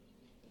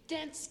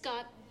Dan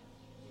Scott,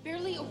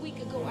 barely a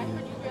week ago I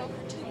heard you rail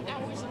for 2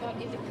 hours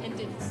about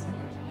independence.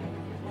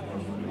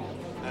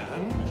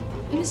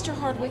 Mr.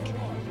 Hardwick,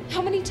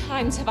 how many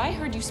times have I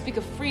heard you speak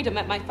of freedom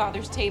at my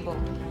father's table?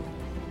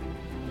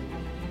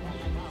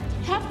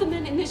 Half the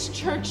men in this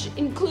church,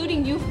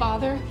 including you,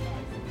 Father,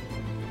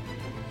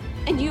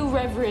 and you,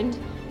 Reverend,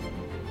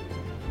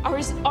 are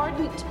as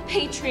ardent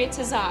patriots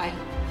as I.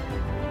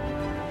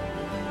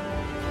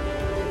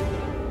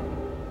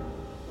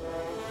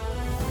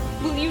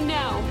 Will you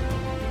now,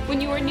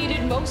 when you are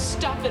needed most,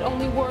 stop at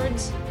only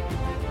words?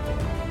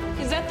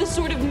 Is that the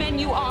sort of men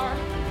you are?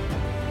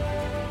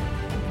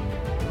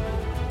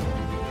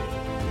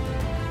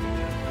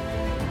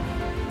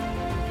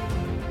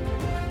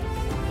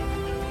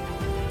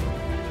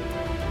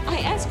 I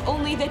ask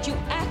only that you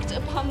act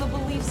upon the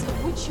beliefs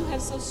of which you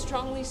have so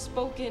strongly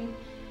spoken,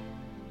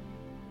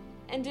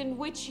 and in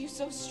which you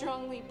so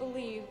strongly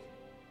believe.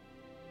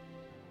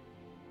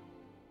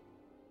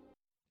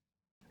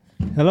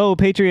 Hello,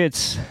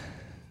 Patriots.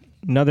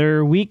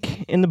 Another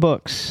week in the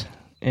books,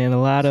 and a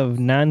lot of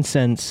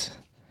nonsense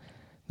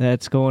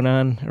that's going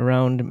on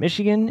around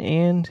Michigan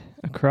and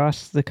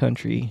across the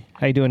country.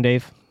 How you doing,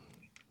 Dave?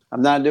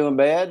 I'm not doing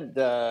bad.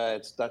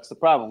 That's the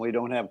problem. We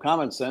don't have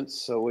common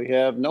sense, so we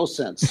have no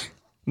sense.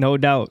 No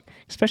doubt,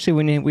 especially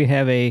when we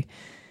have a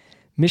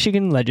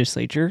Michigan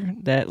legislature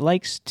that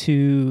likes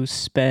to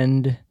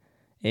spend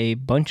a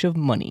bunch of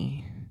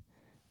money.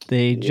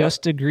 They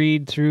just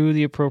agreed through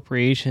the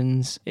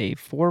appropriations a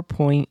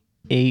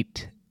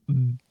 $4.8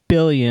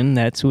 billion,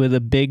 that's with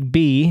a big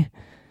B,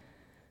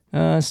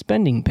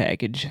 spending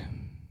package.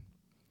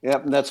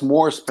 Yep, and that's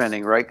more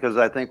spending, right? Because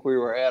I think we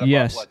were at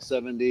about,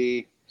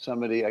 70,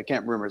 I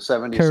can't remember,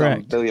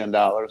 $70 billion.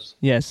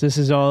 Yes, this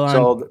is all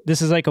on,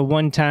 this is like a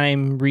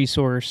one-time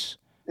resource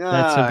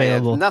that's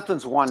available.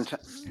 Nothing's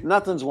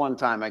one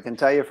time. I can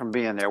tell you from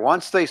being there.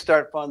 Once they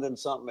start funding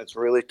something, it's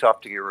really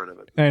tough to get rid of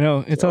it. I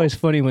know. It's always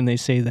funny when they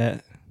say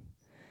that.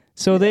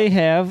 So they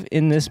have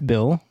in this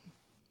bill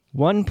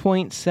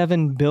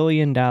 $1.7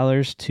 billion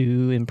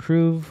to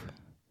improve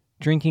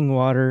drinking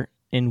water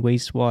and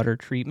wastewater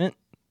treatment.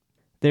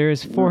 There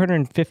is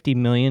 $450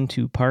 million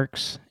to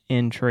parks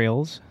and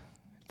trails.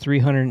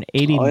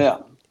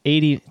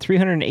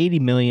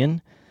 $380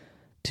 million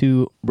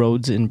to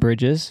roads and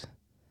bridges.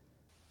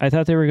 I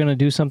thought they were going to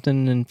do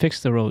something and fix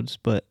the roads,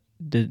 but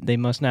they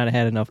must not have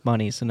had enough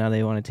money, so now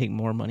they want to take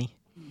more money.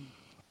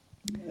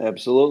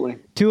 Absolutely.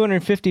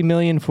 $250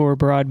 million for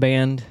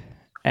broadband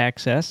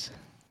access.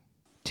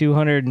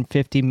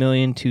 $250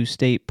 million to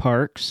state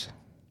parks.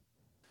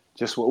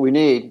 Just what we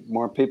need,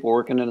 more people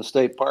working in the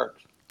state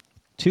parks.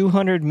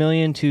 $200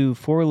 million to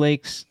Four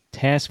Lakes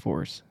Task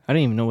Force. I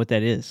don't even know what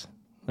that is.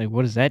 Like,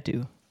 what does that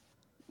do?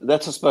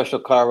 That's a special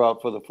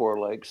carve-out for the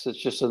Four Lakes.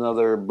 It's just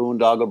another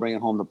boondoggle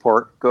bringing home the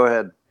pork. Go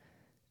ahead.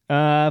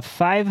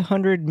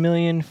 $500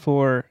 million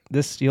for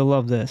this. You'll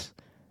love this.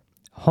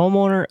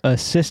 Homeowner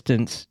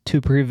assistance to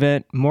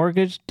prevent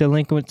mortgage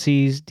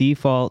delinquencies,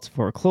 defaults,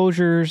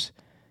 foreclosures,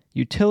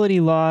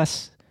 utility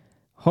loss,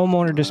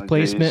 homeowner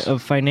displacement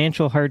of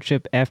financial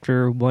hardship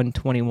after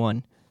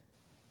 121.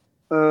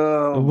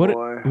 Oh,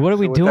 boy. What are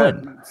we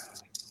doing?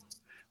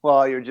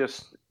 Well, you're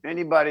just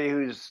anybody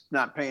who's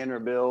not paying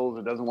their bills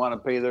or doesn't want to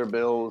pay their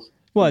bills.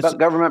 Well, the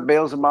government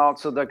bails them out,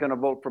 so they're going to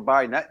vote for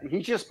Biden.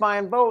 He's just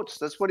buying votes.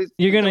 That's what he's.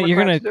 You're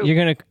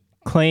gonna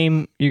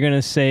claim, you're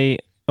gonna say,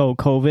 oh,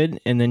 COVID,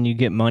 and then you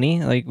get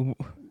money. Like,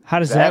 how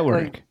does that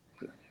work?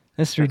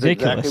 That's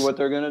ridiculous. That's exactly what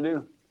they're going to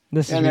do.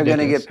 They're going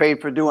to get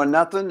paid for doing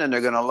nothing, and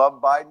they're going to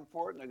love Biden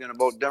for it, and they're going to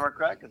vote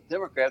Democrat because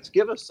Democrats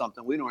give us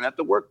something we don't have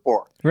to work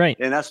for. Right.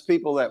 And us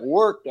people that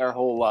worked our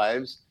whole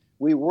lives,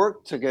 we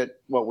work to get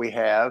what we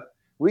have.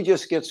 We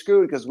just get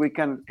screwed because we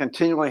can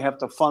continually have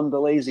to fund the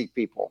lazy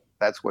people.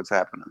 That's what's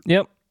happening.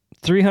 Yep.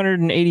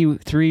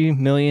 $383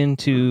 million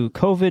to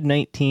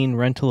COVID-19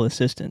 rental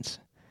assistance.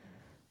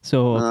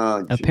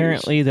 So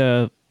apparently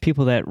the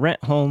people that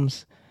rent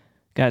homes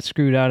got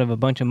screwed out of a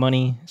bunch of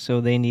money, so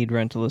they need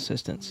rental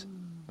assistance.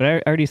 But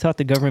I already thought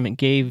the government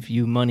gave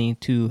you money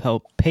to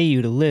help pay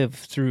you to live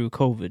through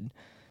COVID,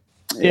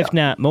 if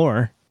not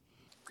more.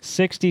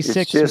 66.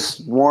 It's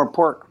just more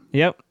pork.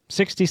 Yep.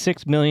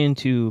 $66 million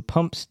to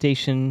pump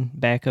station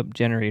backup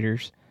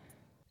generators.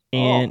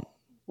 And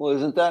well,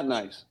 isn't that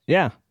nice?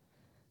 Yeah.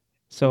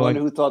 So I wonder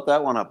who thought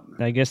that one up.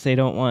 I guess they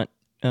don't want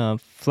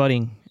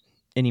flooding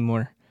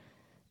anymore.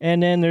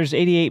 And then there's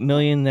 $88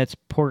 million that's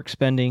pork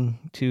spending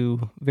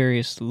to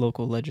various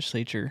local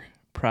legislature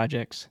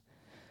projects,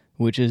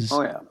 which is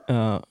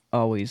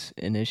always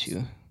an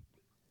issue.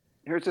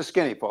 Here's the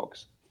skinny,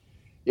 folks.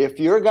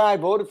 If your guy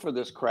voted for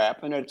this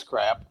crap and it's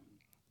crap,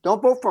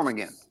 don't vote for him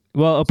again.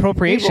 Well,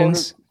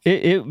 appropriations,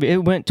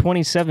 it went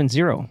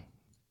 27-0.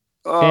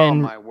 Oh,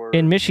 my word.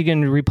 In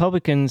Michigan,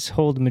 Republicans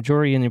hold the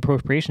majority in the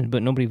appropriations,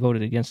 but nobody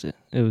voted against it.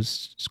 It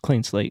was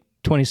clean slate,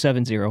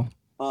 27-0.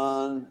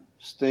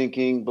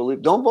 Unstinking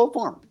belief. Don't vote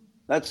for them.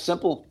 That's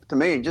simple to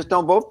me. Just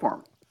don't vote for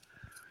them.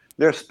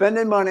 They're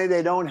spending money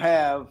they don't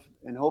have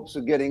in hopes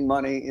of getting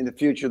money in the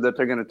future that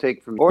they're going to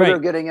take from you. Or they're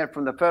getting it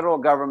from the federal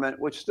government,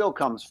 which still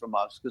comes from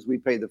us because we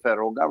pay the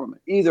federal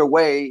government. Either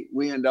way,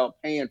 we end up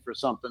paying for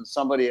something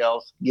somebody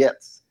else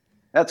gets.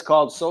 That's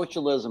called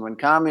socialism and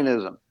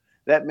communism.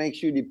 That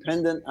makes you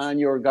dependent on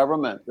your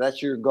government.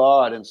 That's your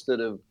God instead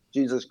of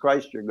Jesus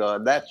Christ, your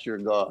God. That's your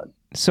God.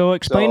 So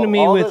explain to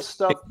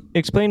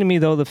me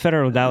though the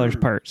federal dollars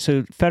part.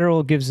 So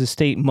federal gives the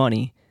state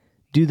money.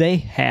 Do they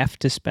have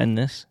to spend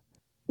this?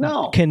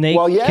 No. Can they?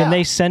 Well, yeah. Can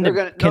they send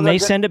it? Can they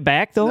send it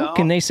back though? No.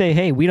 Can they say,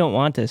 "Hey, we don't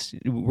want this.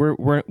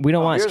 We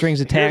don't want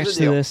strings attached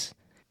to this."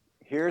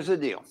 Here's the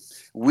deal.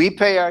 We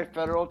pay our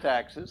federal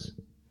taxes.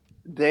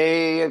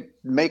 They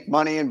make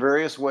money in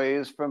various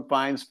ways from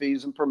fines,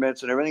 fees, and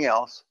permits and everything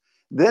else.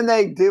 Then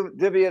they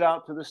divvy it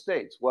out to the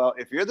states. Well,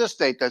 if you're the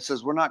state that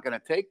says we're not going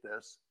to take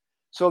this,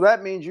 so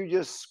that means you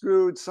just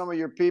screwed some of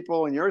your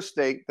people in your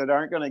state that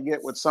aren't going to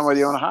get what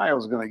somebody in Ohio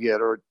is going to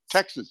get, or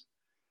Texas.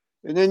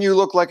 And then you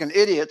look like an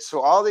idiot.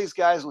 So all these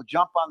guys will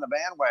jump on the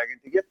bandwagon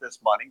to get this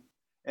money,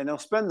 and they'll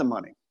spend the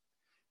money.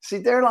 See,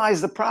 there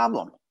lies the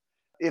problem.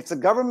 If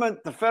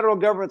the federal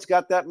government's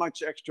got that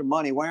much extra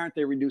money, why aren't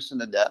they reducing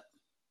the debt?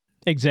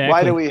 Exactly.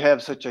 Why do we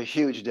have such a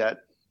huge debt?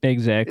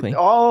 Exactly.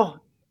 All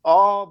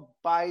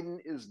Biden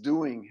is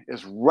doing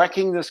is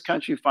wrecking this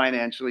country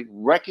financially,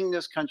 wrecking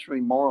this country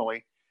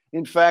morally.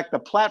 In fact, the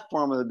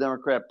platform of the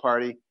Democrat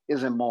Party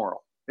is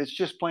immoral. It's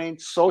just plain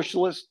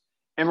socialist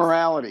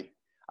immorality.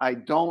 I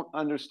don't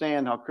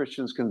understand how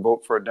Christians can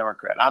vote for a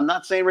Democrat. I'm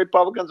not saying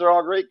Republicans are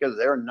all great, because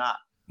they're not.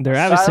 They're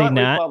obviously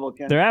not.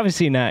 They're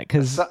obviously not,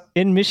 because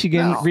in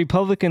Michigan,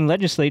 Republican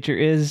legislature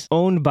is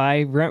owned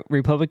by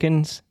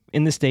Republicans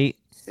in the state,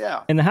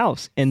 in the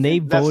House, and they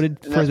voted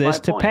for this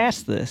to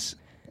pass this.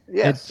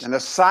 Yes, and a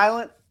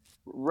silent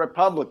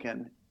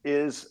Republican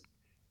is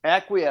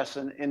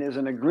acquiescent and is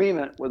in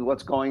agreement with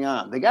what's going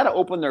on. They got to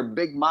open their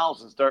big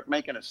mouths and start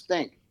making a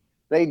stink.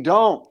 They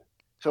don't.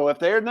 So if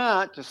they're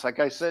not, just like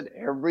I said,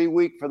 every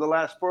week for the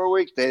last 4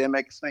 weeks, they didn't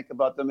make us think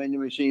about the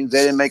vending machines.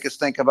 They didn't make us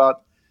think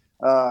about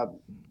all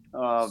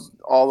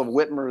of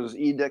Whitmer's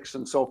edicts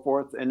and so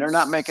forth. And they're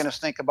not making us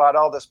think about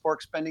all this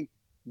pork spending.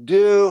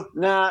 Do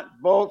not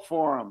vote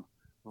for them.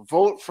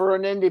 Vote for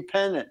an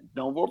independent.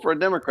 Don't vote for a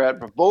Democrat,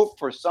 but vote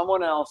for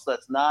someone else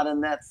that's not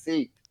in that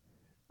seat.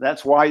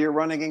 That's why you're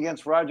running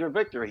against Roger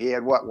Victor. He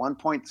had,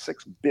 $1.6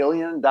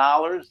 billion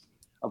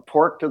of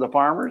pork to the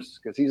farmers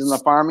because he's in the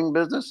farming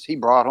business. He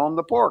brought home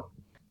the pork.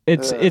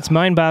 It's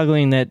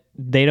mind-boggling that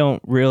they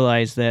don't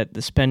realize that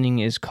the spending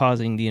is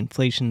causing the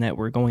inflation that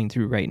we're going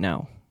through right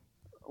now.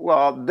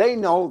 Well, they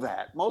know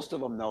that. Most of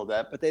them know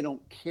that, but they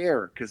don't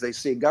care because they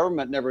see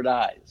government never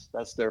dies.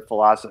 That's their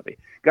philosophy.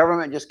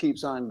 Government just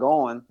keeps on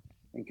going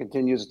and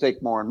continues to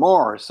take more and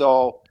more.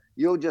 So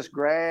you'll just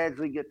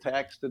gradually get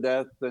taxed to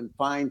death and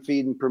fined,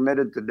 feed, and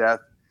permitted to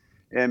death.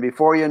 And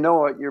before you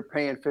know it, you're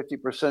paying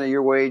 50% of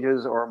your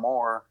wages or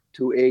more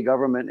to a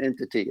government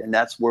entity. And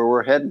that's where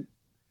we're heading.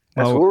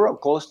 We're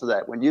up close to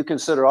that. When you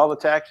consider all the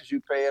taxes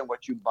you pay and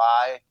what you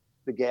buy,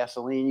 the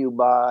gasoline you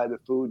buy, the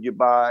food you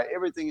buy,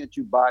 everything that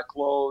you buy,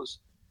 clothes,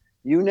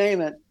 you name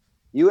it,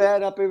 you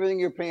add up everything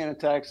you're paying in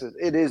taxes,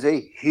 it is a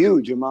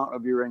huge amount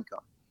of your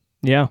income.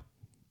 Yeah.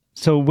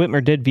 So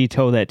Whitmer did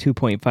veto that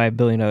 $2.5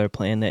 billion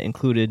plan that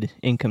included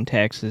income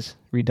taxes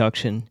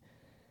reduction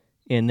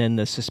and then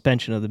the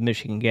suspension of the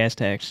Michigan gas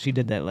tax. She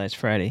did that last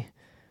Friday.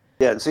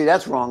 Yeah, see,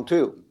 that's wrong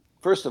too.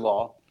 First of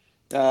all,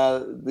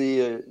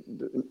 the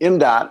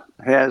MDOT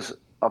has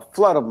a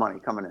flood of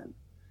money coming in.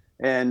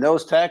 And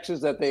those taxes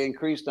that they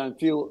increased on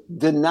fuel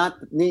did not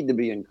need to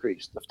be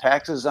increased. The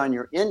taxes on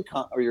your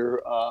income or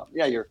your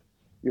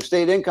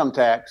state income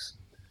tax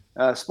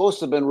supposed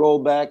to have been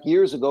rolled back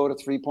years ago to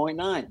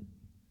 3.9.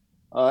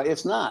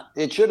 It's not.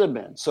 It should have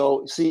been.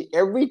 So see,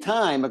 every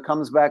time it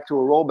comes back to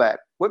a rollback,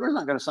 Whitmer's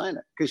not going to sign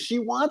it because she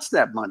wants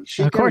that money.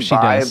 She can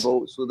buy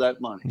votes with that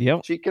money.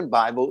 Yep. She can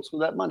buy votes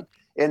with that money.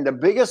 And the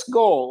biggest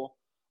goal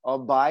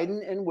of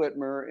Biden and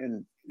Whitmer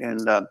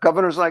and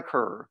governors like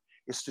her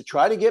is to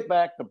try to get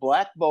back the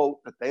black vote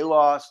that they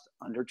lost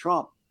under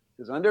Trump.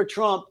 Because under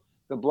Trump,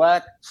 the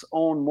blacks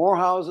owned more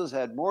houses,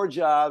 had more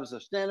jobs, the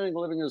standard of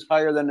living is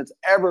higher than it's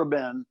ever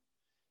been,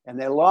 and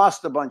they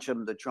lost a bunch of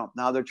them to Trump.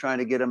 Now they're trying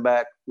to get them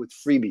back with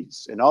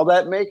freebies. And all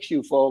that makes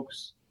you,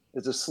 folks,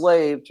 is a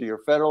slave to your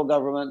federal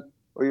government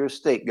or your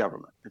state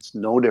government. It's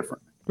no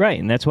different. Right,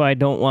 and that's why I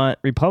don't want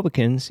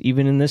Republicans,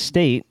 even in this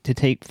state, to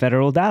take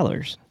federal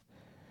dollars.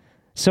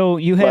 So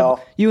you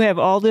have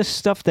all this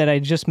stuff that I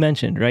just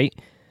mentioned, right?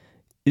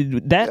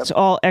 That's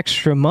all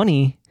extra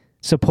money,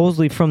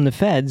 supposedly from the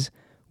feds.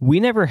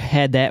 We never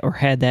had that or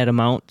had that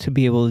amount to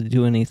be able to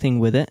do anything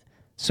with it.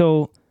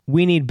 So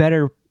we need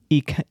better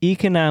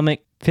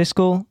economic,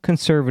 fiscal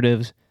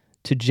conservatives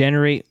to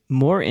generate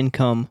more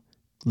income,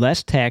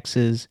 less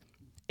taxes,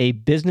 a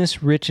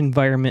business-rich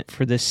environment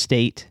for the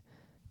state,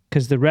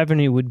 because the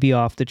revenue would be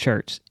off the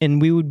charts. And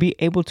we would be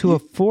able to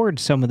afford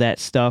some of that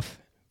stuff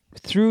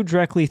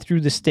directly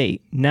through the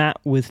state, not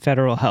with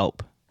federal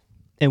help.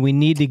 And we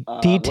need to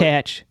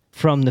detach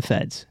from the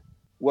feds.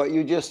 What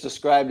you just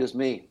described is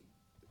me.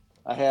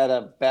 I had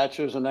a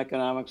bachelor's in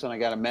economics and I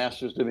got a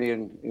master's degree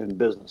in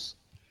business.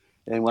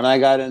 And when I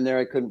got in there,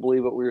 I couldn't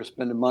believe what we were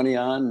spending money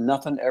on.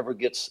 Nothing ever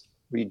gets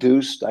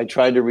reduced. I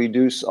tried to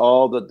reduce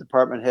all the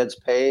department heads'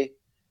 pay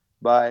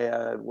by, 2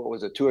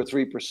 or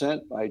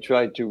 3%. I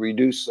tried to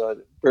reduce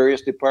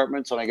various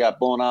departments, and I got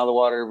blown out of the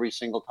water every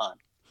single time.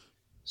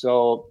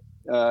 So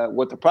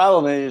what the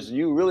problem is,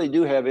 you really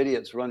do have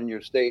idiots running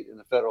your state and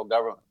the federal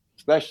government,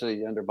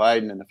 especially under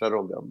Biden and the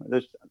federal government.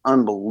 It's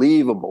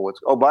unbelievable.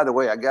 Oh, by the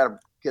way, I got to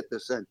get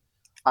this in.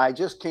 I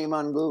just came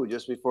unglued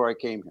just before I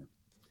came here.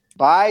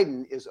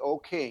 Biden is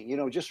okay.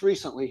 Just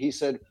recently he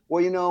said,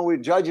 well, we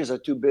judges are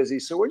too busy,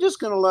 so we're just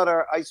going to let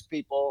our ICE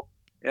people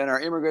and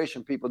our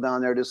immigration people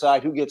down there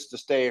decide who gets to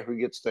stay or who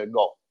gets to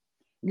go.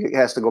 He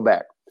has to go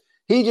back.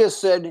 He just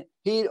said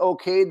he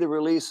okayed the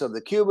release of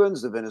the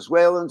Cubans, the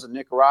Venezuelans, and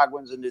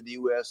Nicaraguans into the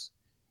U.S.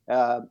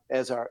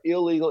 As our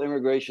illegal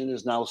immigration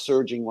is now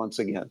surging once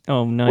again.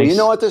 Oh, nice. Well, you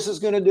know what this is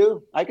going to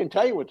do? I can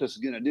tell you what this is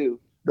going to do.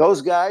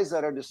 Those guys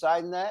that are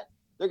deciding that,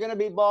 they're going to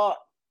be bought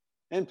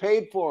and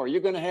paid for.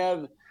 You're going to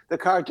have the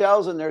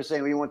cartels in there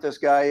saying, we want this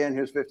guy in,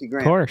 here's 50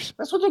 grand. Of course.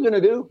 That's what they're going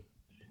to do.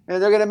 And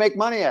they're going to make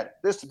money at it.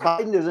 This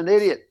Biden is an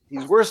idiot.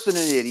 He's worse than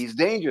an idiot. He's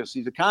dangerous.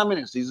 He's a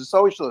communist. He's a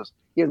socialist.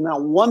 He has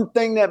not one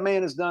thing that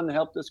man has done to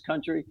help this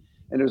country.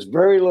 And there's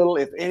very little,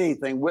 if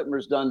anything,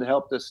 Whitmer's done to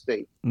help this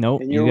state.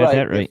 Nope, and you're you got right.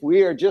 That right.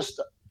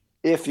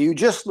 If you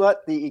just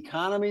let the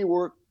economy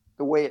work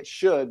the way it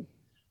should,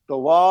 the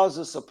laws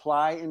of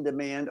supply and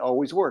demand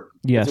always work.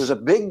 Yes. If there's a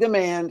big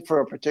demand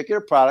for a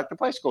particular product, the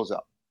price goes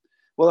up.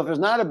 Well, if there's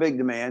not a big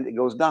demand, it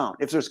goes down.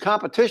 If there's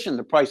competition,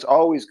 the price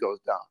always goes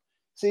down.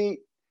 See,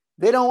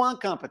 they don't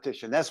want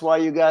competition. That's why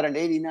you got an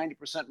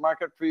 80-90%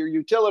 market for your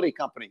utility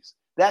companies.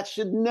 That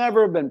should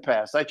never have been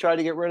passed. I tried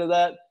to get rid of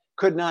that.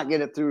 Could not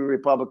get it through the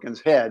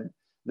Republicans' head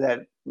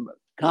that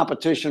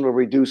competition will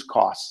reduce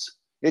costs.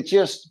 It's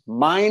just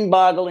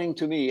mind-boggling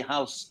to me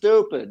how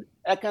stupid,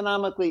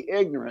 economically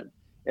ignorant,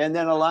 and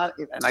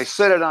I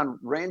said it on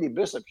Randy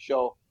Bissop's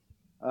show.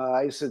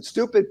 I said,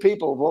 stupid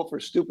people vote for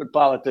stupid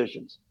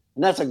politicians.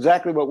 And that's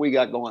exactly what we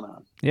got going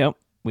on. Yep,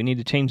 we need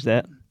to change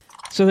that.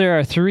 So there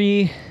are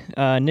 3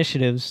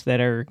 initiatives that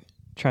are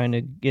trying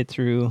to get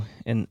through.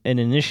 And an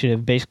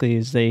initiative basically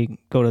is they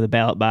go to the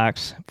ballot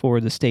box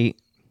for the state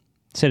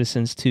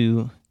citizens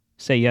to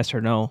say yes or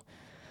no.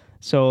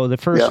 So the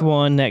first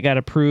one that got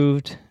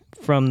approved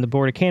from the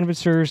Board of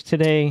Canvassers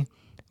today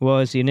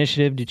was the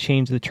initiative to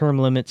change the term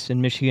limits in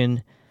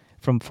Michigan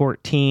from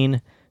 14.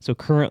 So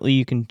currently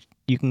you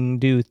can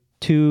do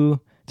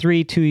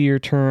 3 2-year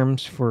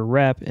terms for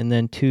rep and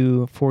then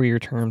 2 4-year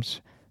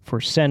terms for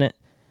Senate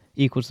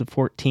equals the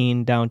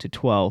 14 down to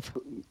 12.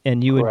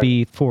 And you would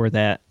be for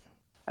that.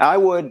 I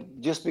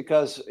would, just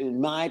because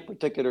in my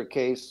particular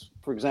case,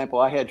 for example,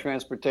 I had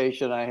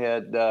transportation,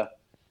 I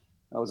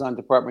was on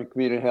Department of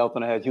Community Health,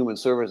 and I had Human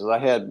Services. I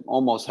had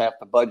almost half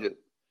the budget,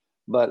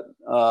 but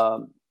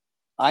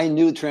I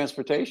knew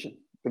transportation.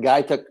 The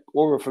guy took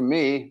over from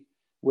me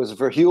was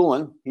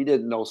Verheulen. He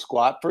didn't know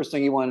squat. First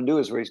thing he wanted to do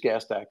is raise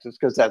gas taxes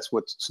because that's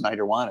what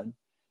Snyder wanted.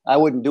 I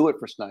wouldn't do it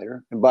for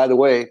Snyder. And by the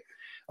way,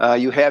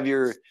 you have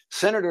your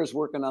senators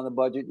working on the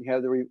budget.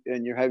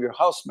 You have your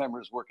House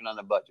members working on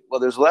the budget. Well,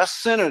 there's less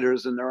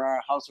senators than there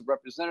are House of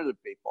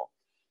Representative people.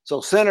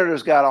 So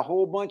senators got a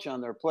whole bunch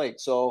on their plate.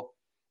 So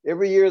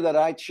every year that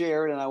I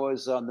chaired and I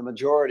was on the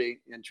majority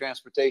in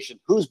transportation,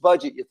 whose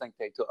budget you think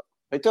they took?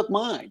 They took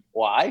mine.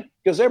 Why?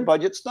 Because their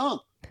budget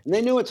stunk. And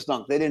they knew it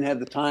stunk. They didn't have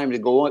the time to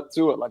go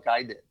through it like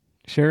I did.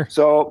 Sure.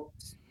 So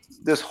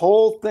this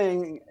whole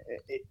thing,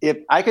 if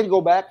I could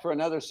go back for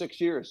another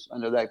 6 years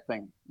under that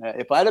thing,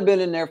 if I'd have been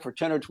in there for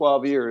 10 or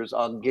 12 years,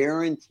 I'll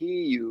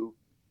guarantee you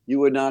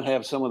would not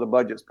have some of the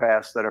budgets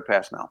passed that are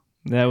passed now.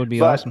 That would be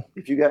awesome.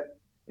 If you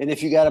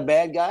got a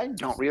bad guy,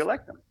 don't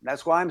reelect them.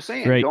 That's why I'm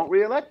saying Don't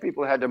reelect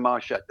people who had their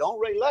mouth shut. Don't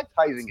reelect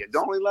Heisinger.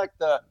 Don't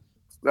reelect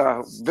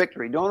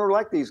Victory. Don't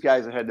reelect these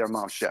guys that had their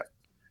mouth shut.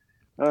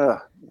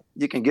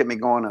 You can get me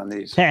going on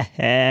these.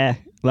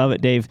 Love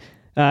it, Dave.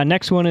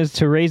 Next one is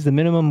to raise the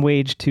minimum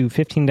wage to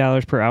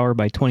 $15 per hour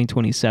by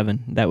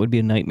 2027. That would be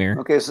a nightmare.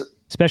 Okay,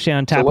 especially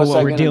on top of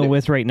what we're dealing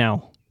with right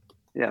now.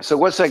 Yeah, so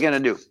what's that going to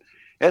do?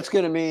 It's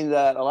going to mean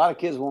that a lot of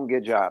kids won't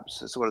get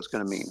jobs. That's what it's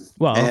going to mean.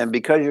 Well, and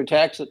because you're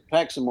taxing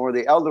more,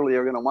 the elderly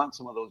are going to want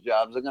some of those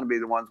jobs. They're going to be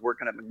the ones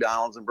working at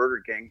McDonald's and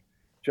Burger King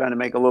trying to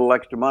make a little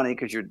extra money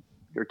because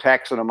you're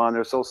taxing them on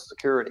their Social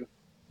Security.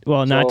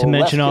 Well, not to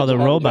mention all the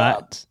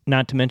robots.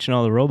 Not to mention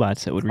all the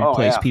robots that would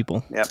replace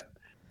people. Yep.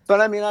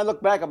 But I mean, I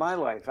look back at my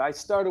life. I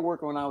started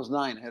working when I was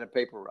 9. I had a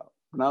paper route.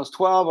 When I was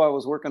 12, I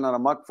was working on a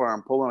muck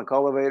farm, pulling a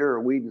cultivator or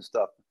weed and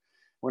stuff.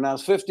 When I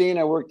was 15,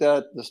 I worked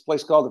at this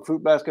place called the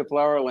Fruit Basket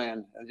Flower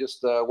Land,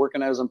 just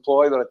working as an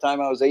employee. By the time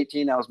I was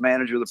 18, I was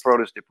manager of the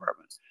produce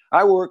department.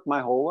 I worked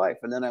my whole life.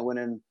 And then I went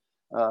in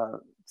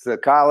to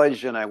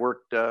college and I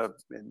worked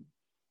in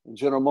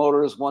General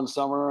Motors one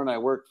summer, and I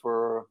worked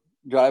for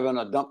driving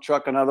a dump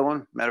truck another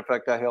one. Matter of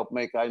fact, I helped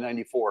make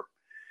I-94.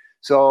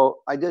 So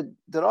I did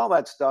all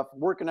that stuff,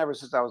 working ever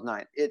since I was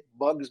 9. It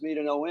bugs me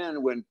to no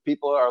end when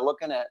people are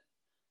looking at,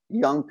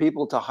 young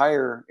people to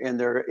hire, and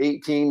they're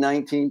 18,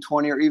 19,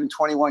 20, or even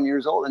 21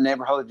 years old and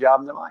never had a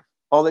job in their life.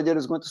 All they did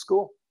is went to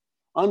school.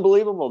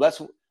 Unbelievable. That's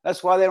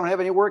why they don't have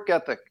any work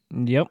ethic.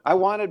 Yep. I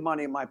wanted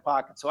money in my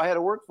pocket, so I had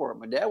to work for it.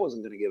 My dad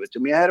wasn't going to give it to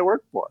me. I had to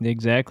work for it.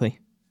 Exactly.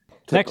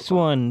 Typical. Next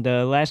one,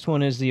 the last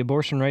one is the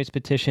abortion rights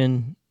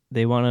petition.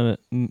 They want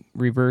to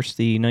reverse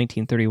the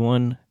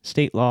 1931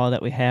 state law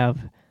that we have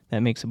that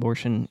makes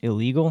abortion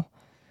illegal.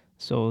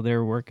 So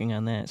they're working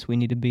on that. So we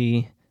need to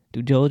be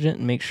due diligent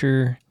and make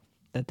sure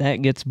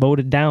that gets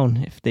voted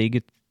down if they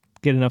get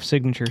enough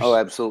signatures. Oh,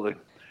 absolutely.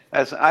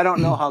 I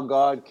don't know how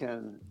God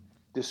can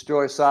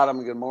destroy Sodom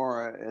and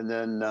Gomorrah and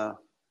then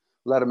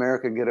let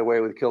America get away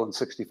with killing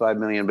 65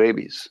 million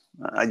babies.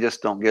 I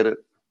just don't get it.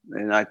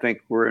 And I think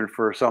we're in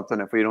for something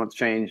if we don't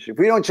change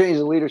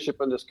the leadership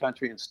in this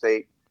country and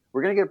state.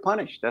 We're going to get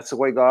punished. That's the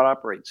way God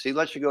operates. He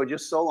lets you go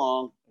just so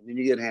long, and then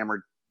you get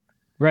hammered.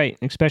 Right,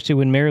 especially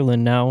when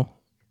Maryland now,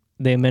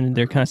 they amended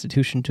their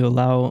constitution to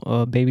allow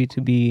a baby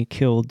to be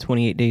killed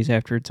 28 days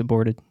after it's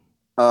aborted.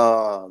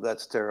 Oh,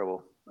 that's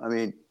terrible. I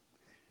mean,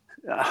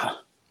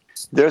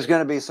 there's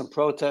going to be some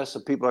protests,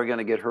 and people are going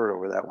to get hurt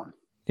over that one.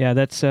 Yeah,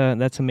 that's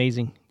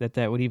amazing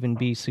that would even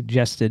be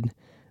suggested,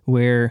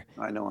 where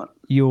I know it.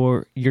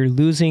 You're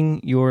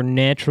losing your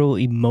natural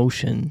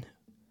emotion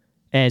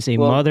as a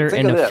mother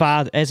and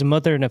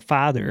a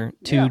father,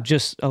 to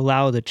just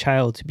allow the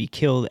child to be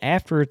killed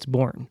after it's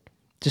born,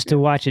 just to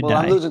watch it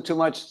die. I'm losing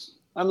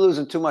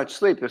too much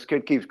sleep. This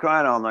kid keeps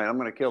crying all night. I'm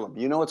going to kill him.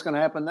 You know what's going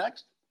to happen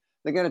next?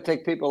 They're going to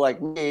take people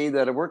like me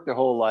that have worked their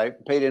whole life,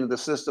 paid into the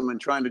system,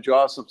 and trying to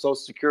draw some Social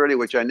Security,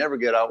 which I never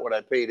get out what I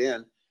paid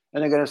in.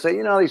 And they're going to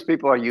say, these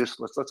people are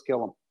useless. Let's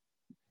kill them.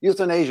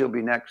 Euthanasia will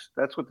be next.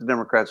 That's what the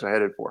Democrats are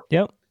headed for.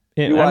 Yep.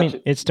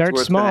 It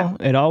starts small.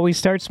 It always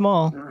starts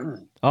small.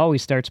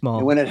 Always starts small.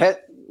 And when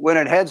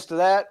it heads to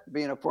that,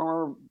 being a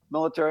former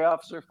military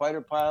officer, fighter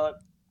pilot,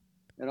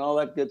 and all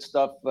that good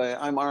stuff,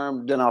 I'm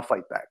armed, then I'll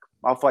fight back.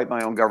 I'll fight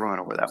my own government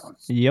over that one.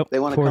 Yep. They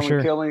want to come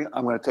and kill me,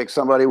 I'm going to take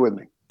somebody with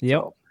me. Yep.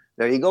 So,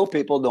 there you go,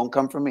 people. Don't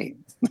come for me.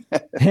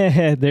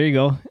 There you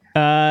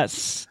go.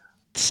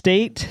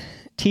 State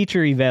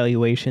teacher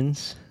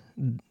evaluations.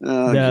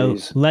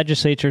 The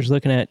legislature's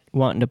looking at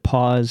wanting to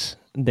pause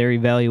their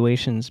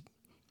evaluations.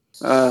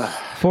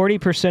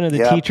 40% of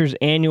the teacher's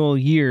annual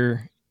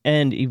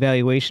year-end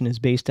evaluation is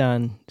based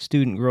on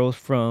student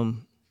growth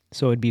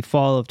so it'd be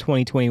fall of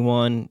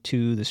 2021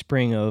 to the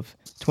spring of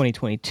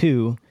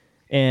 2022.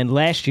 And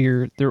last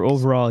year, their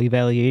overall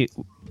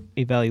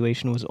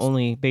evaluation was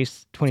only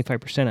based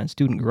 25% on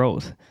student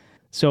growth.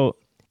 So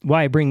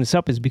why I bring this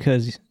up is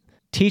because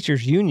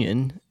teachers'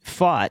 union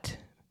fought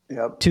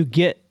to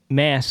get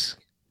masks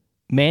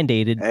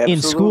mandated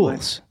in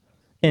schools.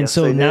 And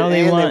so now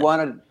they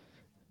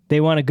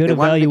want a good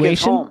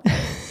evaluation.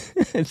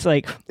 It's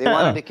like they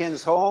wanted the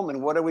kids home,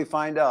 and what did we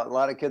find out? A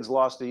lot of kids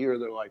lost a year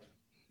of their life.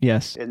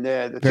 Yes, and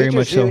the very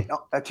much so.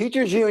 A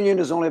teachers' union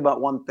is only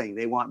about one thing: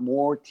 they want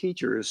more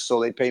teachers,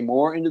 so they pay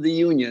more into the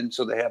union,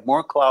 so they have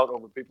more clout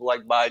over people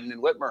like Biden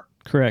and Whitmer.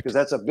 Correct, because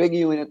that's a big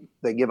union.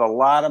 They give a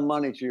lot of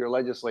money to your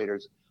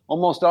legislators.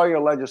 Almost all your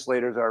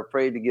legislators are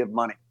afraid to give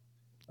money,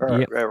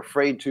 or are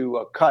afraid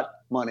to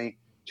cut money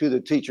to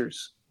the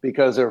teachers,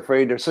 because they're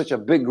afraid there's such a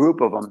big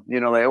group of them.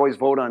 They always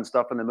vote on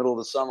stuff in the middle of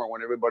the summer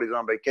when everybody's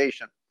on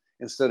vacation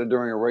instead of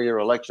during a regular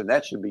election.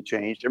 That should be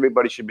changed.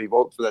 Everybody should be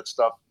voting for that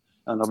stuff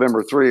on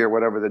November 3 or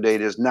whatever the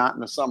date is, not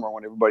in the summer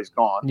when everybody's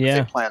gone. Yeah.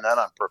 They plan that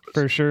on purpose.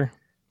 For sure.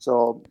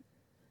 So,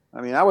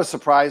 I was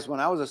surprised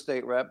when I was a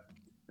state rep.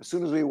 As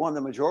soon as we won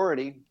the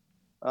majority,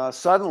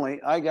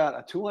 suddenly I got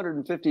a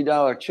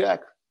 $250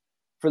 check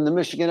from the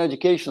Michigan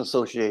Education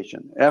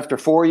Association. After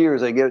 4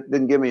 years, they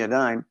didn't give me a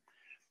dime.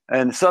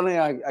 And suddenly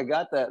I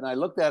got that, and I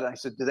looked at it, and I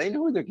said, do they know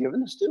who they're giving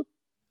this to?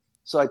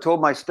 So I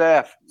told my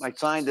staff, I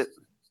signed it,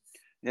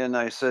 and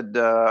I said,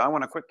 I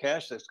want to quick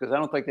cash this, because I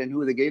don't think they knew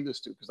who they gave this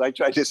to, because I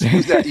tried to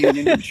use that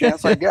union any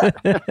chance I got.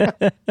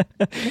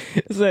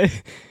 It's like,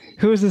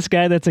 who is this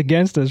guy that's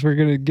against us? We're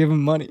going to give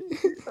him money.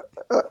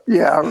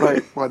 Yeah,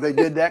 right. Well, they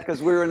did that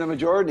because we were in the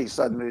majority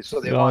suddenly,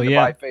 so they wanted to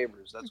buy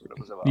favors. That's what it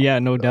was about. Yeah,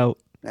 no doubt.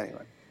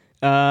 Anyway.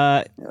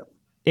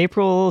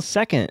 April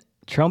 2nd.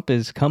 Trump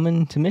is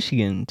coming to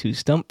Michigan to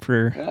stump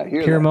for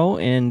Pirmo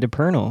and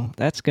DePerno.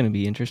 That's going to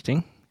be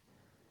interesting.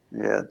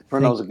 Yeah,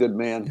 DePerno's a good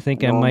man. I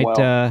think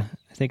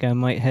I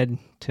might head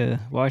to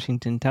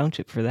Washington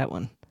Township for that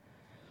one.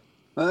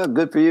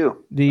 Good for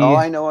you. All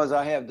I know is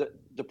I have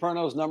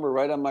DePerno's number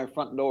right on my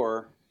front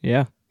door.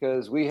 Yeah.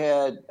 Because we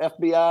had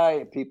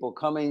FBI people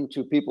coming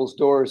to people's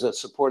doors that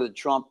supported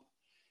Trump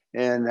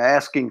and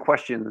asking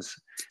questions.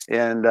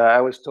 And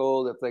I was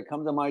told if they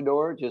come to my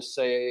door, just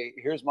say,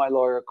 here's my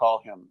lawyer,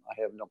 call him. I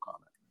have no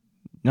comment.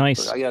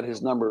 Nice. But I got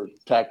his number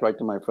tacked right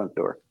to my front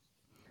door.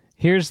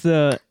 Here's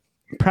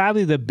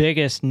probably the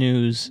biggest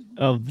news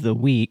of the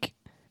week.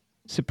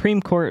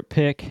 Supreme Court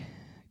pick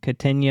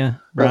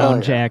Katenia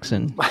Brown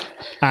Jackson.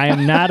 I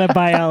am not a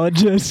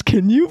biologist.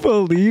 Can you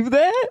believe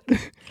that?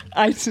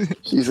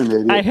 She's an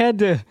idiot. I had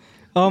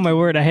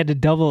to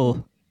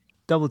double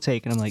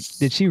take. And I'm like,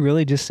 did she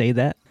really just say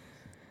that?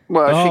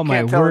 Well, Oh she my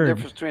can't tell the word.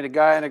 difference between a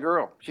guy and a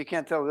girl. She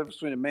can't tell the difference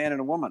between a man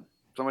and a woman.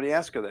 Somebody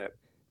asked her that.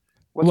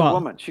 What's a Well,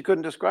 woman? She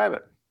couldn't describe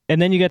it.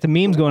 And then you got the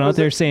memes going out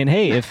there saying,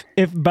 "Hey,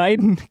 if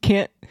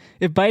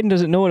Biden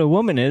doesn't know what a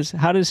woman is,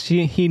 how does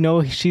he know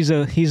he's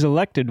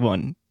elected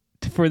one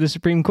for the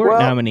Supreme Court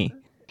nominee?"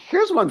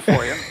 Here's one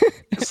for you.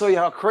 So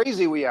how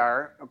crazy we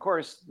are. Of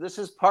course, this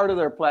is part of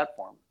their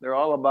platform. They're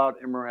all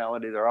about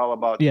immorality. They're all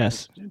about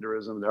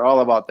transgenderism. They're all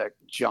about that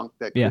junk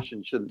that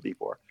Christians shouldn't be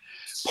for.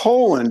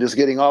 Poland is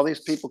getting all these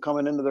people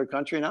coming into their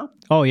country now.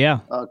 Oh yeah,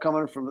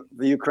 coming from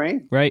the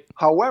Ukraine. Right.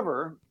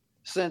 However,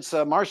 since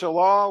martial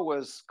law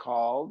was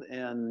called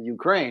in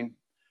Ukraine,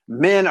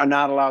 men are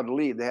not allowed to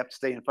leave. They have to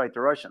stay and fight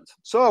the Russians.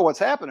 So what's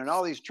happening?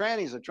 All these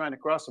trannies are trying to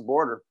cross the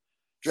border,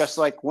 dressed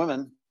like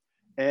women,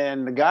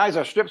 and the guys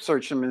are strip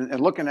searching them and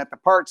looking at the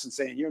parts and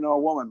saying, "You're no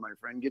woman, my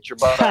friend. Get your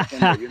butt back in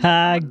there. You're not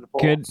coming to the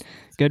polls."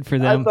 Good for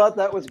them. I thought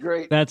that was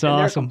great. That's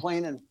awesome. They're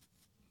complaining.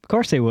 Of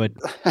course they would.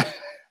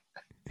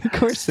 Of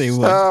course they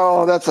would.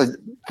 Oh, that's a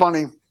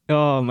funny.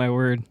 Oh my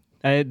word!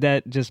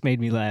 That just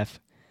made me laugh.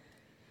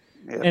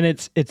 Yeah. And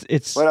it's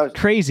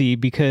crazy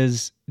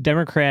because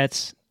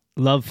Democrats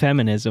love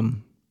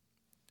feminism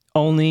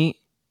only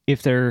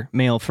if they're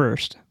male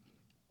first.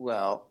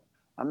 Well,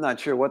 I'm not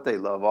sure what they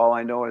love. All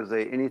I know is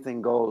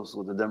anything goes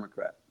with the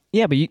Democrat.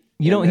 Yeah, but you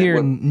don't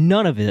hear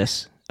none of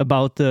this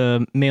about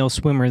the male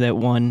swimmer that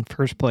won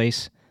first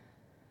place.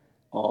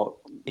 Oh,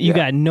 you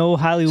got no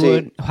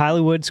Hollywood. See,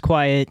 Hollywood's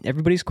quiet.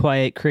 Everybody's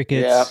quiet.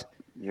 Crickets. Yeah,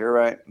 you're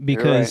right.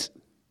 Because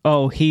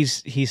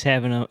he's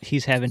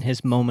having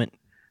his moment.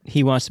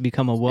 He wants to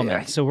become a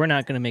woman, so we're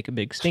not going to make a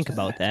big stink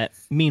about that.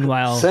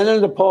 Meanwhile, send him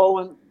to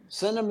Poland.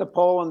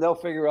 They'll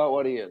figure out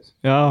what he is.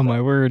 Oh my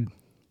word!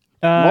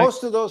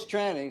 Most of those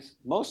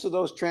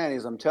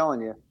trannies, I'm telling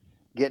you,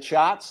 get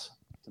shots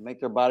to make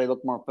their body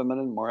look more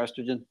feminine, more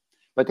estrogen,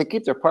 but they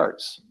keep their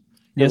parts.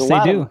 Yes,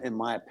 they do. In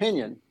my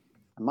opinion,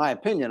 a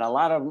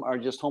lot of them are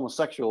just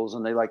homosexuals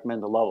and they like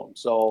men to love them.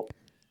 So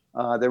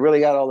they really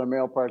got all their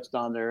male parts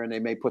down there, and they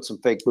may put some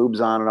fake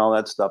boobs on and all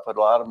that stuff, but a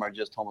lot of them are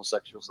just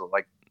homosexuals that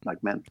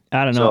like men.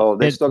 I don't know. So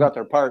they still got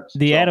their parts.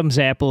 The Adam's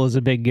apple is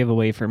a big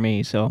giveaway for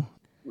me. So.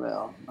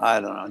 Well, I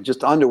don't know.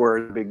 Just underwear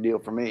is a big deal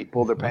for me.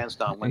 Pull their pants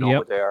down. We know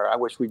what they are. I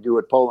wish we do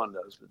what Poland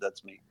does, but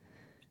that's me.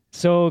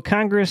 So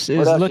Congress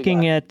is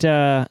looking at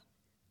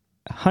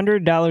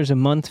 $100 a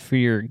month for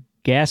your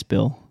gas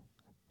bill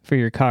for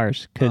your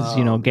cars because,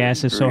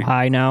 gas is so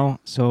high now.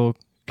 So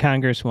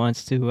Congress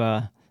wants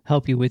to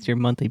help you with your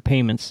monthly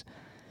payments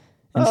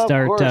and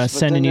start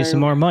sending you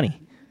some more money.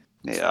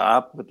 Yeah,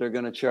 but they're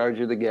going to charge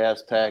you the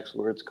gas tax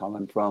where it's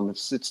coming from.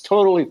 It's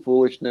totally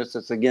foolishness.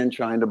 It's, again,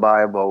 trying to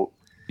buy a vote.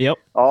 Yep.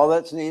 All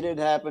that's needed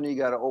to happen, you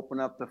got to open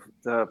up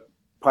the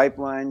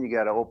pipeline. You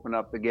got to open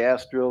up the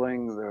gas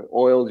drilling, the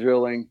oil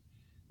drilling,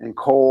 and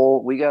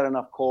coal. We got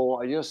enough coal.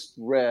 I just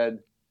read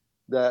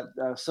that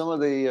some of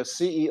the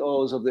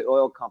CEOs of the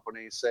oil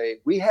companies say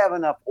we have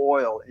enough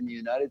oil in the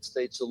United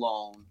States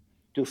alone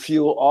to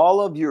fuel all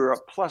of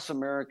Europe plus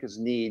America's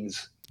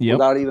needs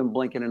without even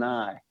blinking an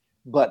eye.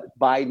 But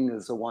Biden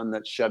is the one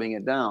that's shutting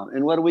it down.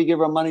 And what do we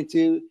give our money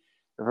to?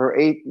 What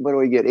do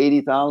we get?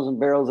 80,000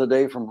 barrels a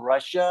day from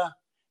Russia?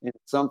 And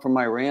some from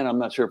Iran. I'm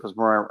not sure if it's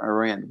from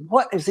Iran.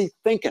 What is he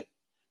thinking?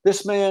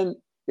 This man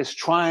is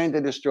trying to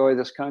destroy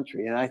this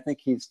country. And I think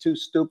he's too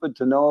stupid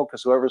to know,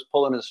 because whoever's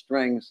pulling his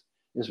strings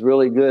is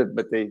really good,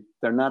 but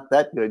they're not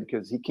that good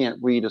because he can't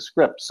read a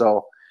script.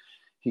 So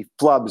he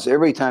flubs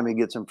every time he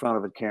gets in front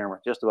of a camera,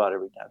 just about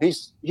every time.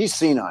 He's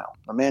senile.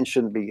 A man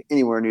shouldn't be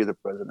anywhere near the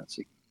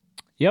presidency.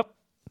 Yep.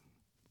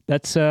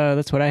 That's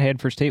what I had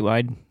for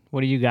statewide.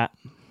 What do you got?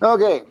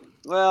 Okay.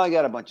 Well, I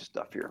got a bunch of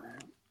stuff here.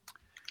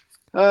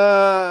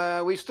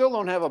 We still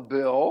don't have a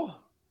bill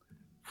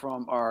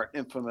from our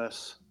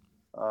infamous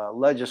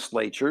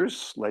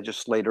legislators in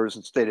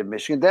the state of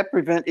Michigan that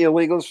prevent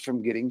illegals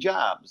from getting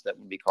jobs. That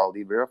would be called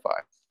E-Verify.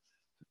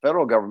 The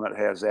federal government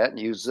has that and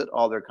uses it,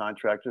 all their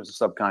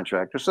contractors and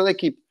subcontractors, so they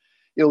keep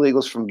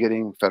illegals from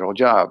getting federal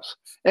jobs.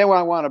 And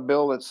I want a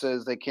bill that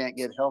says they can't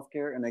get health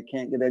care and they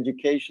can't get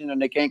education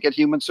and they can't get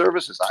human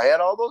services. I had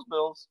all those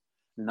bills.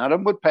 None of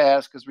them would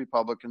pass because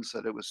Republicans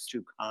said it was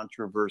too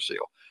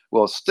controversial.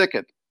 Well, stick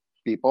it,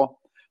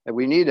 people, that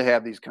we need to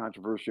have these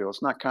controversial.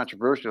 It's not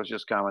controversial, it's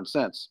just common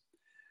sense.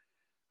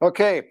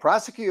 Okay,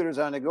 prosecutors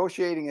are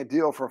negotiating a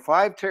deal for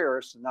 5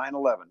 terrorists in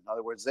 9/11. In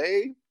other words,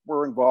 they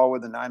were involved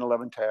with the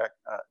 9/11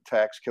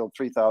 attacks, killed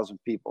 3,000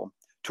 people,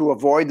 to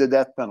avoid the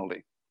death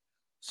penalty.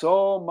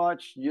 So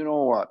much, you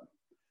know what?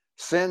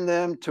 Send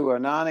them to their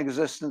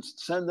non-existent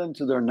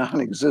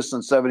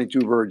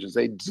 72 virgins.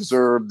 They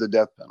deserve the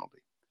death penalty.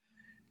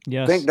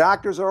 Yes. Think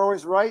doctors are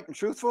always right and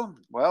truthful?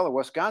 Well, a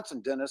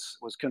Wisconsin dentist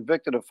was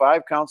convicted of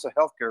 5 counts of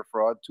healthcare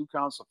fraud, 2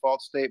 counts of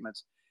false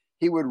statements.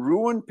 He would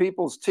ruin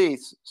people's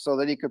teeth so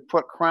that he could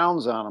put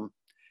crowns on them.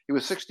 He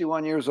was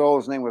 61 years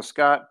old. His name was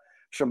Scott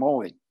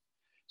Shamoli.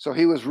 So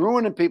he was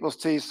ruining people's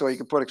teeth so he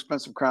could put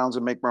expensive crowns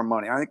and make more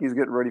money. I think he's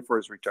getting ready for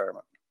his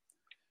retirement.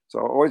 So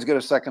always get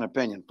a second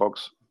opinion,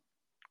 folks.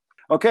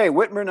 Okay,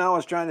 Whitmer now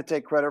is trying to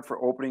take credit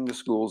for opening the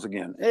schools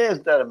again.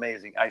 Isn't that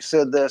amazing? I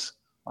said this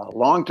a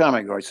long time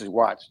ago. He says,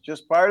 watch,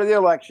 just prior to the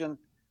election,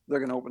 they're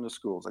going to open the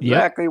schools.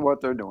 Exactly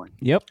what they're doing.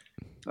 Yep.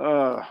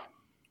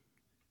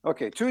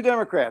 Okay, 2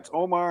 Democrats,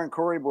 Omar and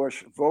Cori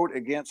Bush, vote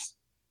against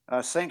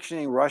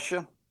sanctioning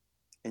Russia.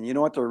 And you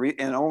know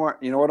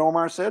what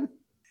Omar said?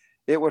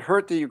 It would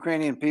hurt the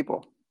Ukrainian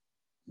people.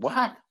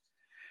 What?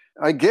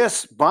 I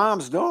guess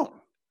bombs don't.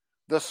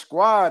 The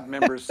squad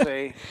members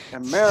say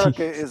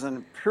America is an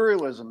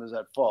imperialism is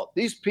at fault.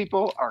 These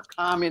people are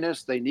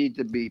communists. They need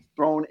to be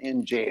thrown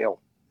in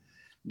jail.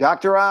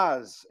 Dr.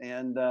 Oz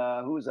and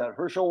who is that?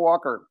 Herschel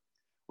Walker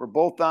were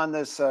both on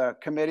this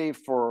committee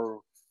for,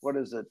 what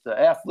is it, the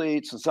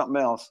athletes and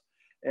something else.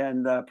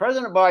 And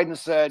President Biden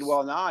said,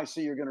 well, now I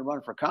see you're going to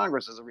run for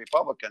Congress as a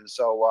Republican.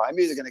 So I'm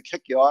either going to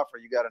kick you off or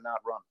you got to not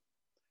run.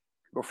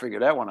 Go figure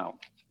that one out.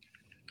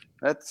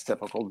 That's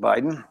typical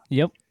Biden.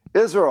 Yep.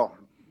 Israel.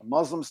 A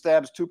Muslim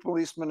stabs 2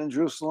 policemen in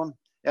Jerusalem,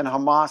 and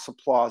Hamas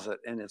applauds it.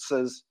 And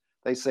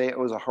they say it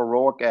was a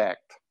heroic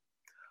act.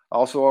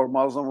 Also, a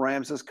Muslim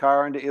rams his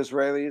car into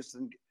Israelis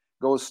and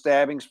goes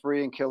stabbing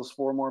spree and kills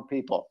 4 more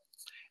people.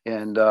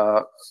 And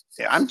I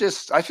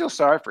feel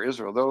sorry for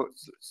Israel. Though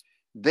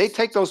they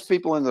take those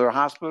people into their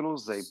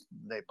hospitals, they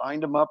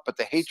bind them up, but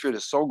the hatred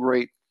is so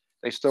great,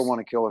 they still want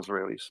to kill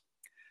Israelis.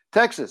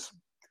 Texas.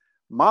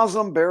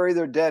 Muslim bury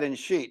their dead in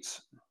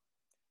sheets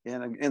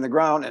in the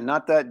ground and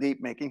not that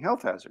deep, making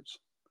health hazards.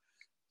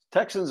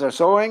 Texans are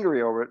so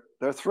angry over it,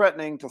 they're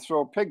threatening to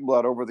throw pig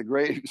blood over the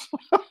graves.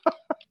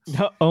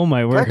 Oh,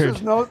 my word.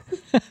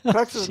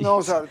 Texas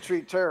knows how to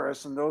treat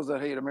terrorists and those that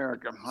hate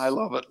America. I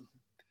love it.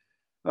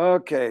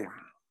 Okay.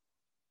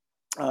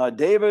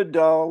 David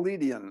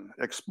Daledian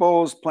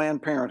exposed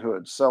Planned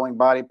Parenthood, selling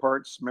body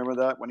parts. Remember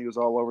that when he was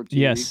all over TV?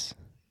 Yes.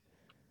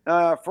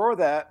 For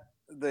that,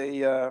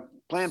 the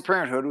Planned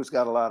Parenthood, who's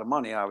got a lot of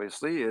money,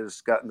 obviously,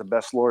 has gotten the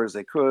best lawyers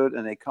they could,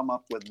 and they come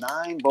up with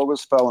 9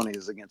 bogus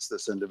felonies against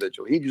this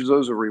individual. He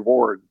deserves a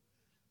reward,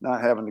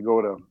 not having to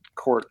go to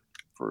court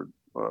for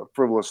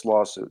frivolous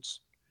lawsuits.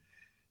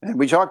 And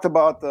we talked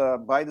about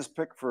Biden's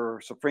pick for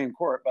Supreme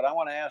Court, but I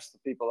want to ask the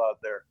people out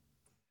there,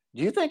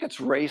 do you think it's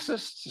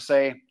racist to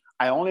say,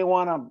 I only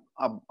want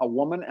a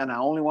woman and I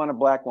only want a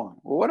black woman?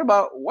 Well, what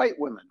about white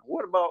women?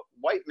 What about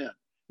white men?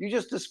 You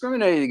just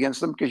discriminated against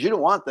them because you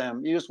don't want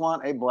them. You just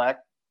want a black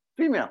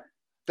female.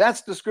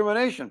 That's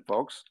discrimination,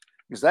 folks.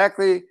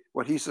 Exactly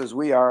what he says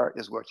we are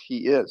is what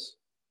he is.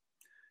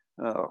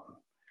 Oh.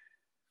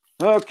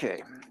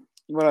 Okay.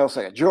 What else?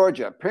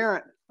 Georgia, a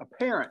parent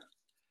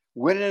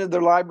went into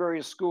their library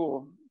of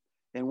school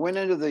and went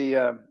into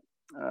the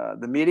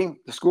meeting,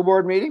 the school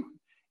board meeting,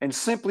 and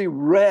simply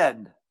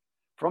read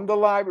from the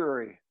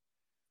library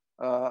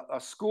a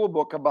school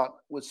book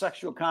with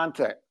sexual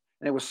content.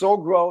 And it was so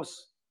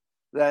gross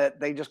that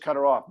they just cut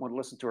her off, wouldn't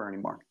listen to her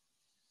anymore.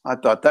 I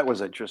thought that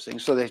was interesting.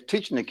 So they're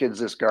teaching the kids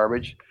this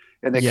garbage,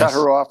 and they cut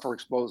her off for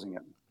exposing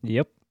it.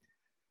 Yep.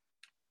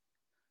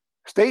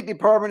 State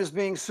Department is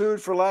being sued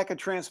for lack of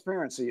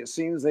transparency. It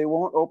seems they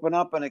won't open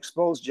up and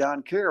expose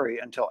John Kerry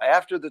until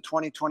after the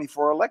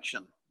 2024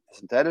 election.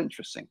 Isn't that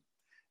interesting?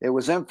 It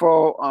was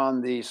info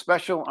on the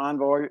special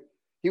envoy.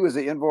 He was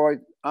the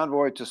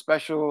envoy to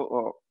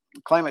special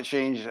climate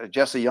change.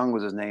 Jesse Young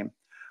was his name.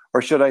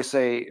 Or should I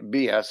say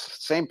BS?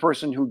 Same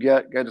person who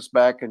got us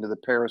back into the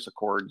Paris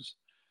Accords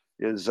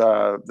is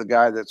the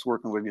guy that's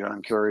working with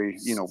John Kerry,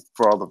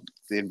 for all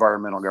the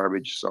environmental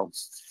garbage. So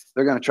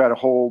they're going to try to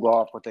hold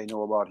off what they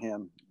know about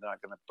him. They're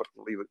not going to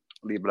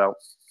leave it out.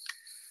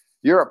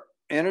 Europe,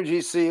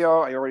 energy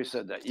CEO, I already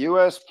said that.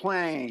 U.S.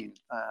 Biden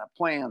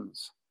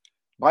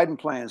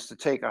plans to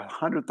take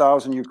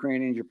 100,000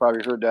 Ukrainians. You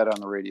probably heard that on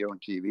the radio and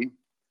TV.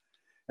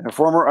 And a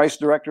former ICE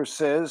director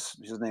says,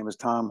 his name is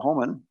Tom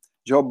Homan,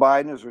 Joe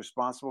Biden is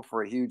responsible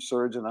for a huge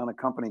surge in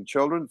unaccompanied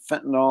children,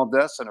 fentanyl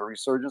deaths, and a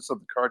resurgence of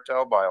the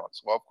cartel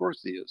violence. Well, of course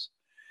he is.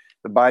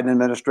 The Biden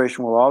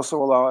administration will also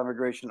allow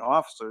immigration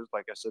officers,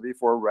 like I said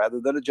before,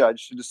 rather than a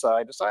judge, to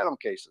decide asylum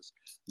cases.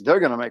 They're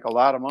going to make a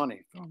lot of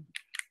money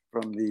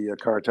from the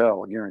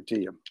cartel, I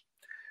guarantee you.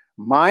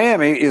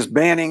 Miami is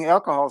banning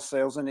alcohol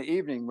sales in the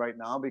evening right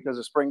now because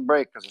of spring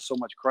break, because there's so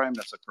much crime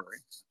that's occurring.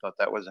 I thought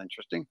that was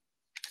interesting.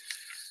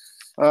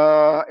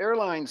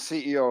 Airline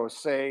CEOs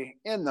say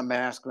in the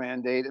mask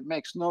mandate, it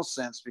makes no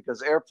sense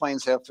because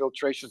airplanes have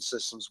filtration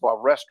systems while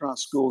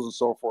restaurants, schools, and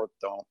so forth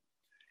don't.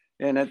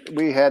 And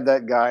we had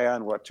that guy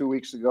on, 2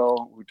 weeks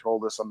ago, who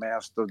told us a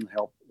mask doesn't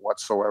help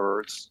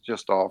whatsoever. It's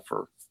just all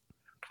for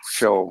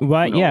show.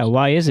 Why? Yeah.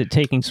 Why is it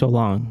taking so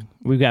long?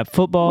 We've got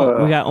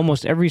football. We got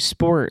almost every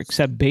sport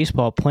except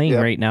baseball playing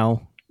right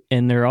now,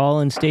 and they're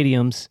all in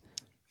stadiums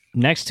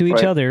next to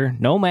each other,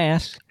 no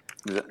mask.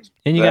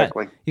 And you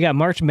got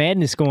March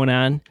Madness going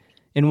on,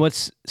 and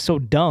what's so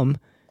dumb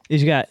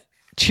is you got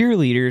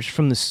cheerleaders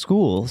from the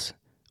schools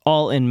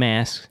all in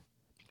masks,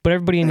 but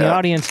everybody in the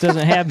audience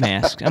doesn't have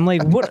masks. I'm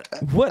like, what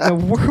in the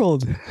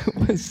world?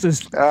 What's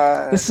this?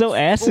 It's so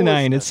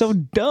asinine. It's so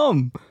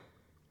dumb.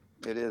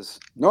 It is.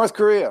 North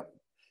Korea,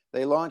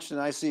 they launched an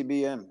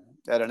ICBM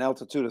at an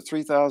altitude of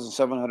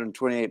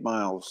 3,728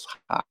 miles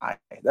high.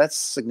 That's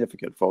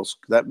significant, folks.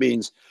 That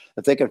means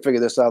if they can figure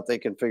this out, they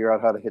can figure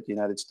out how to hit the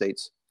United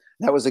States.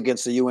 That was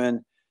against the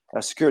UN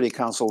Security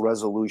Council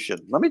resolution.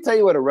 Let me tell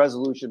you what a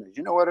resolution is.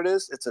 You know what it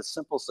is? It's a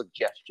simple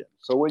suggestion.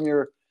 So when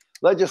your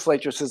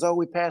legislature says, oh,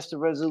 we passed a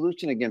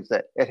resolution against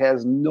that, it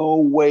has no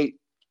weight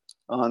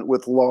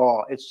with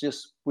law. It's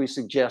just, we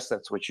suggest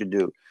that's what you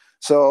do.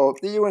 So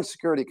if the UN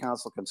Security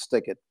Council can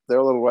stick it,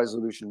 their little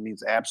resolution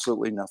means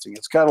absolutely nothing.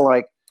 It's kind of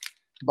like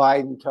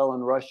Biden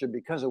telling Russia,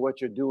 because of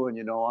what you're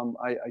doing,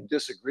 I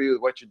disagree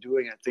with what you're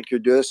doing. I think you're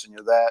this and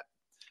you're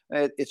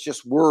that. It's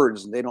just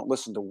words, and they don't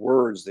listen to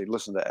words. They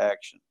listen to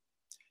action.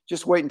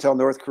 Just wait until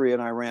North Korea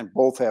and Iran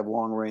both have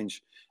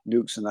long-range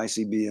nukes and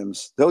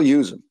ICBMs. They'll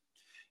use them.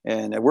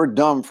 And we're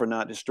dumb for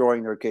not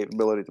destroying their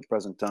capability at the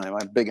present time.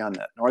 I'm big on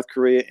that. North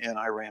Korea and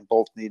Iran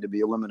both need to be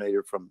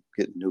eliminated from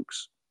getting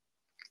nukes.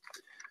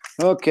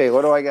 Okay,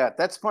 what do I got?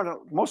 That's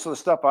most of the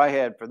stuff I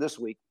had for this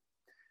week.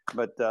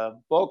 But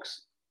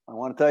folks, I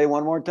want to tell you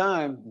one more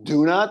time,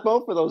 do not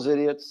vote for those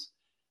idiots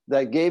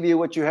that gave you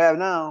what you have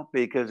now,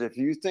 because if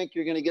you think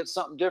you're going to get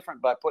something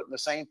different by putting the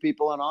same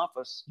people in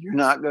office, you're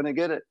not going to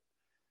get it.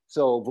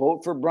 So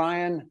vote for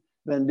Brian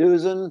Van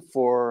Dusen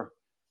for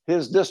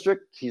his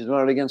district. He's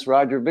running against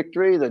Roger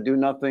Victory, the do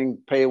nothing,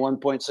 pay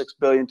 $1.6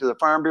 billion to the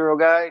Farm Bureau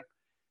guy.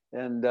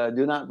 And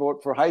do not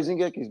vote for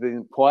Heisingick. He's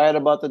been quiet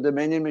about the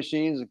Dominion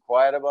machines and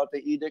quiet about the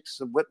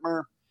edicts of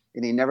Whitmer.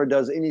 And he never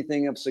does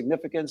anything of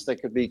significance that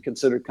could be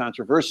considered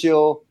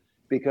controversial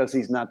because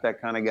he's not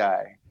that kind of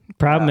guy.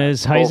 Problem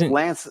is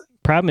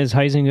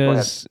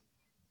Heisingick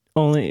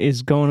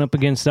is going up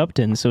against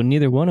Upton, so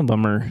neither one of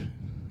them are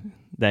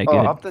that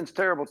good. Upton's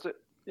terrible too.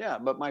 Yeah,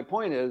 but my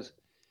point is,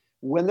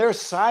 when they're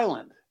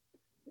silent,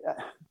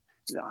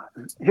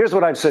 here's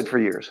what I've said for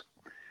years.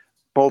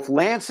 Both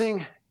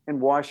Lansing and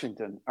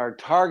Washington are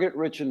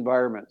target-rich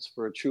environments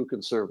for a true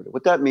conservative.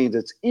 What that means,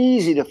 it's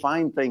easy to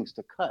find things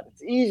to cut.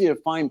 It's easy to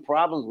find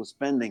problems with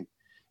spending,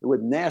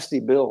 with nasty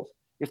bills.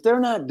 If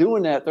they're not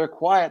doing that, they're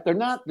quiet. They're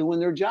not doing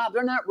their job.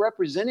 They're not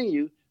representing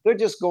you. They're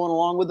just going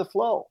along with the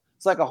flow.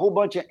 It's like a whole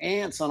bunch of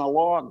ants on a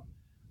log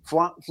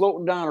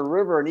floating down a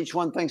river, and each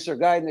one thinks they're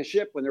guiding the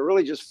ship when they're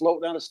really just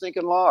floating down a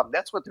stinking log.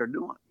 That's what they're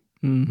doing.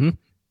 Mm-hmm.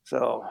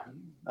 So,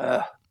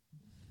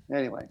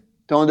 anyway,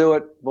 don't do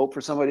it. Vote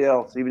for somebody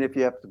else, even if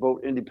you have to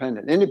vote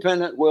independent.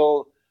 Independent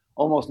will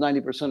almost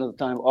 90% of the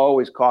time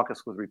always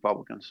caucus with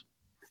Republicans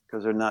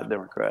because they're not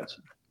Democrats.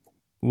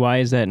 Why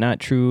is that not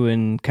true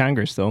in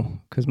Congress, though?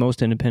 Because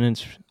most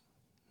independents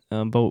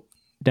vote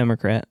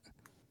Democrat.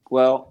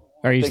 Well,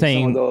 are you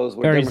saying?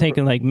 Are you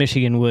thinking like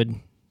Michigan would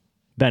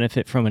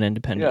benefit from an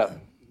independent?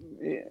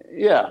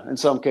 Yeah. In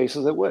some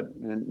cases, it would.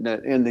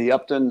 In the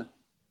Upton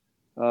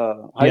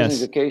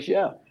Heisingick case,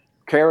 yeah.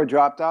 Kara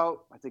dropped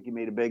out. I think he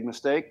made a big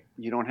mistake.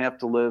 You don't have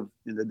to live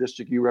in the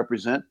district you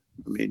represent.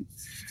 I mean,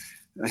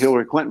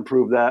 Hillary Clinton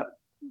proved that.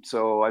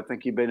 So I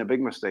think he made a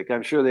big mistake.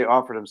 I'm sure they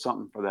offered him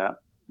something for that.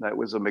 That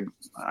was a big.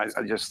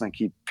 I just think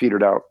he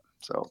petered out.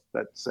 So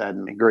that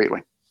saddened me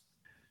greatly.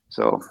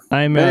 So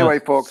anyway,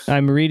 folks.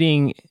 I'm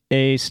reading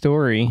a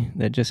story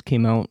that just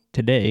came out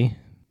today.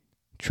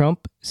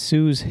 Trump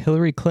sues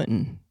Hillary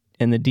Clinton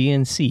and the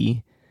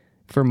DNC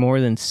for more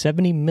than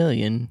 $70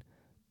 million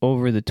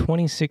over the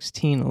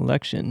 2016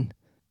 election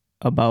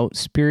about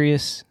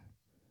spurious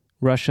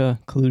Russia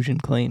collusion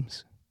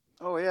claims.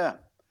 Oh, yeah.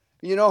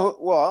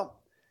 Well,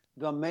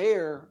 the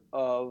mayor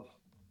of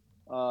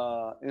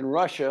in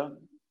Russia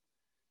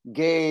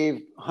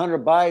gave Hunter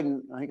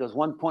Biden, I think it was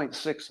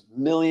 $1.6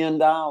 million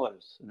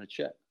in a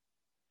check.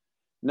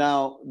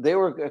 Now, they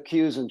were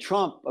accusing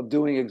Trump of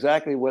doing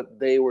exactly what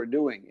they were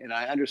doing. And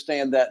I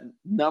understand that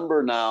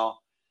number now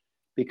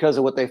because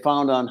of what they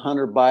found on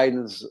Hunter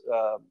Biden's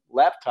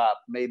laptop,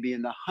 may be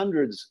in the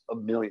hundreds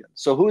of millions.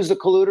 So who's the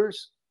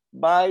colluders?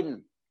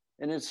 Biden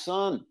and his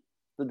son,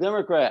 the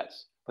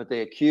Democrats. But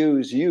they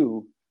accuse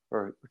you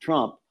or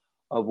Trump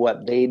of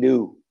what they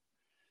do.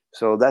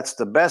 So that's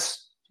the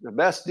best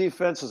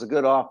defense is a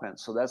good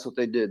offense. So that's what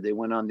they did. They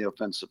went on the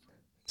offensive.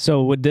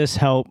 So would this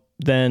help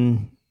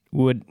then?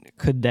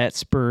 Could that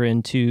spur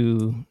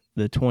into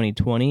the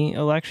 2020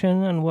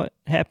 election and what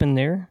happened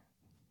there?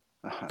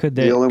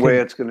 The only way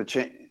it's going to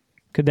change.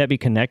 Could that be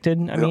connected?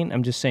 I mean,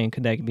 I'm just saying,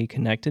 could that be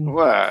connected?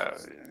 Well,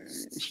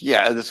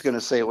 yeah, it's going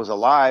to say it was a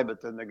lie,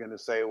 but then they're going to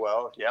say,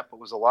 well, yep, it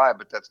was a lie,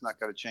 but that's not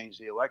going to change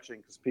the election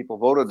because people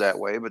voted that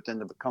way. But then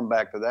the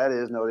comeback to that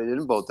is, no, they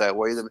didn't vote that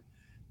way.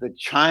 The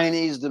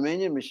Chinese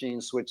Dominion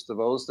machine switched the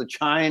votes. The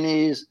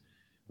Chinese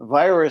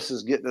virus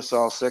is getting us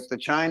all sick. The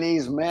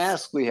Chinese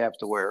mask we have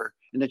to wear.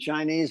 And the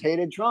Chinese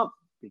hated Trump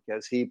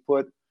because he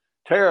put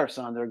tariffs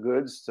on their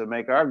goods to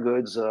make our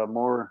goods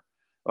more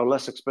or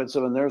less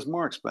expensive and theirs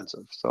more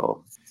expensive.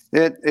 So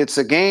it's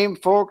a game,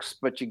 folks,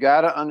 but you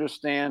got to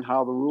understand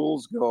how the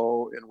rules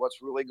go and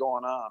what's really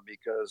going on,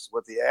 because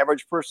what the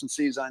average person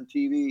sees on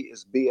TV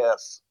is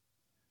BS.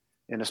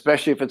 And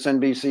especially if it's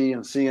NBC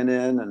and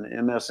CNN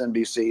and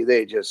MSNBC,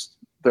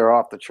 they're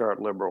off the chart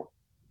liberal.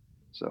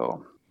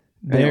 So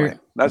Anyway,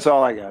 that's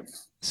all I got.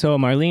 So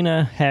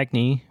Marlena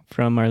Hackney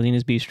from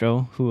Marlena's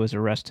Bistro, who was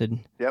arrested.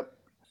 Yep.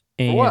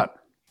 For what?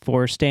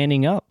 For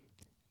standing up,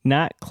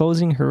 not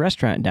closing her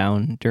restaurant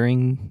down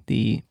during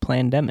the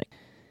pandemic.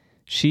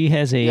 She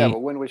has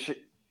but when was she?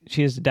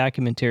 She has a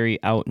documentary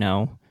out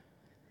now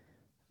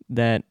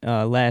that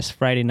last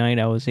Friday night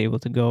I was able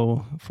to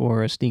go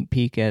for a sneak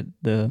peek at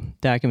the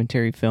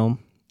documentary film.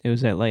 It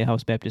was at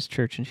Lighthouse Baptist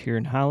Church here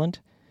in Holland,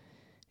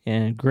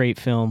 and a great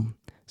film.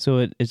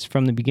 So it's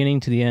from the beginning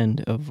to the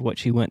end of what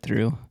she went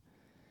through,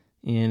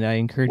 and I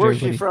encourage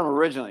everybody. Where's she from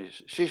originally?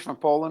 She's from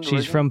Poland?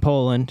 She's from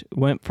Poland,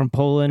 went from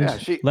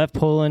Poland, left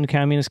Poland,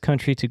 communist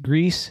country, to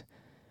Greece,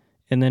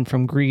 and then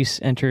from Greece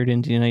entered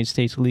into the United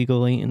States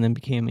legally, and then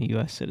became a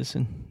U.S.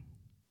 citizen.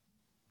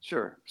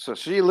 Sure. So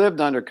she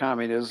lived under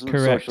communism,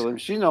 Correct. socialism.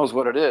 She knows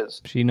what it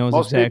is. She knows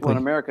Most exactly. people in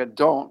America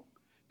don't,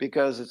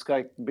 because it's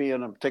like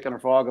taking a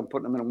frog and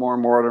putting them in more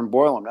and more and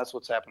boil them. That's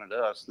what's happening to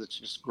us. It's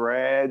just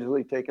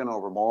gradually taking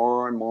over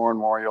more and more and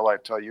more of your life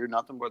till you're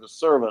nothing but a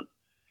servant.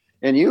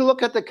 And you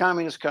look at the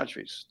communist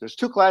countries, there's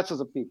two classes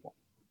of people.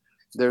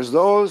 There's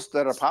those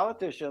that are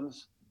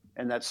politicians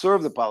and that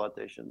serve the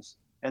politicians.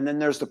 And then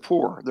there's the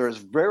poor. There's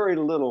very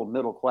little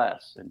middle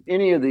class in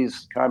any of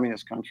these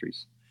communist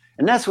countries.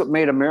 And that's what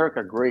made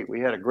America great. We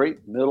had a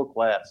great middle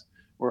class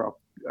where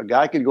a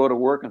guy could go to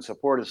work and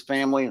support his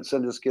family and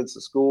send his kids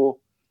to school.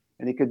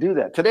 And he could do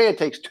that. Today, it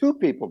takes two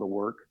people to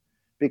work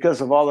because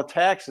of all the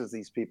taxes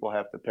these people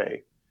have to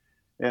pay.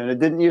 And it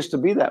didn't used to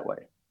be that way.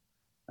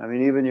 I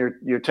mean, even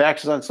your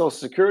taxes on Social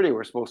Security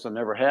were supposed to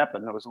never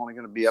happen. It was only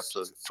going to be up to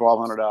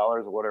 $1,200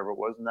 or whatever it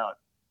was.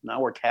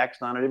 Now we're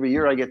taxed on it. Every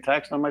year I get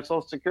taxed on my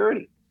Social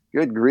Security.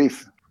 Good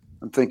grief.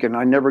 I'm thinking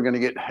I'm never going to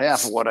get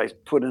half of what I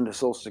put into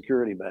Social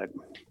Security back.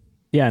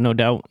 Yeah, no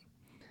doubt.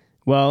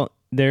 Well,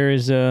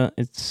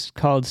 it's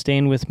called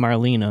Stand with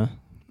Marlena.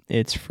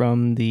 It's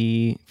from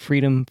the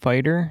Freedom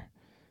Fighter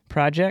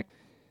Project.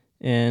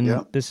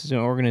 And This is an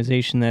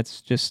organization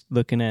that's just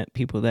looking at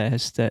people that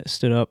has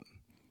stood up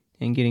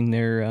and getting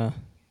their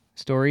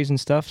stories and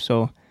stuff.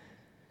 So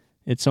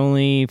it's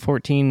only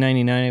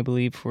 $14.99, I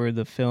believe, for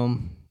the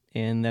film.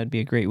 And that'd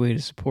be a great way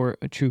to support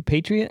a true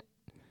patriot.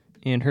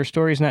 And her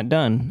story's not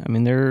done. I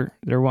mean, they're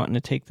wanting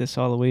to take this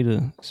all the way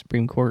to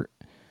Supreme Court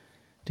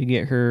to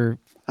get her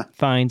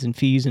fines and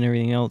fees and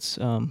everything else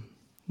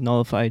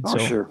nullified. Oh,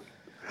 so sure.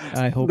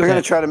 I hope they're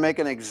going to try to make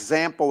an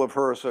example of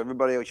her so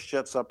everybody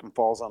shuts up and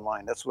falls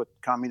online. That's what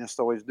communists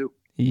always do.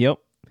 Yep.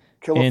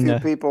 Kill a few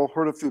people,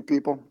 hurt a few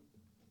people,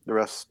 the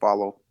rest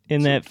follow.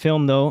 In that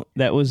film, though,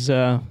 that was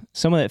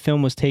some of that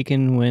film was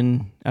taken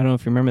when, I don't know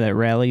if you remember that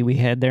rally we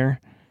had there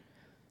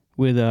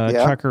with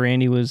Trucker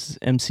Randy was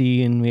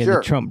MC, and we had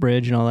the Trump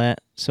Bridge and all that.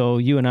 So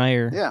you and I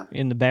are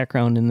in the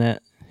background in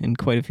that, in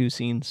quite a few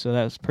scenes. So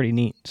that was pretty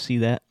neat to see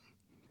that.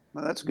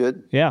 Well, that's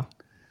good. Yeah.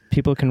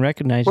 People can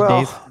recognize you,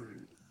 Dave.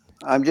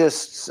 I'm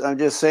just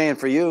saying,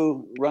 for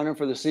you, running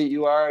for the seat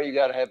you are, you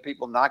got to have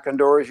people knocking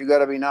doors. You got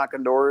to be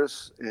knocking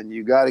doors, and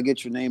you got to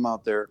get your name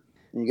out there.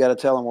 And you got to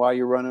tell them why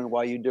you're running,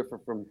 why you differ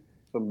from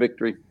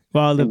victory,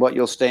 and what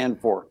you'll stand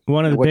for.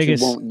 One of the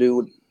biggest, you won't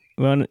do.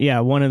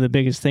 One of the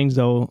biggest things,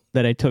 though,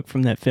 that I took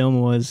from that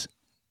film was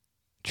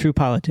true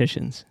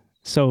politicians.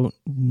 So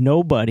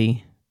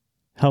nobody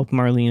helped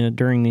Marlena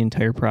during the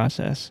entire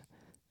process.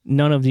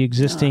 None of the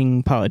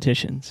existing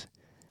politicians.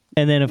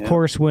 And then, of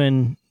course,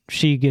 when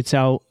she gets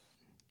out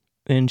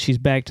and she's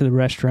back to the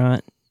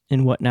restaurant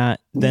and whatnot,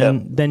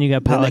 then you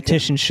got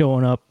politicians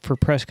showing up for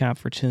press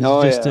conferences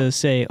to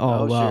say,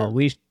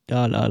 we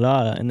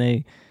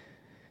and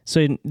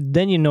so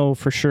then you know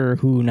for sure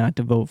who not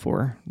to vote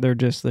for. They're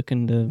just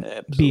looking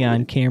to be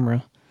on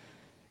camera.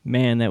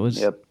 Man, that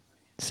was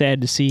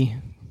sad to see,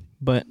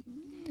 but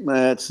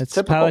that's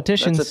typical.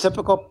 Politicians. That's a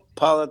typical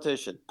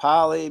politician.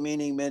 Poly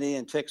meaning many,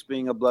 and ticks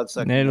being a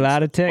bloodsucker. A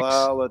lot of ticks.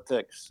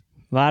 Politics.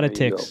 A lot of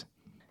ticks.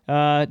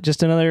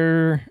 Just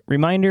another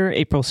reminder,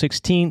 April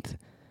 16th,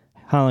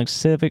 Holland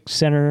Civic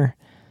Center,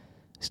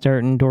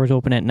 starting, doors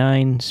open at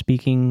 9.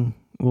 Speaking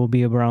will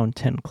be around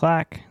 10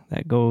 o'clock.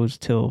 That goes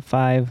till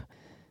 5.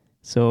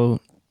 So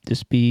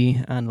just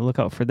be on the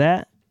lookout for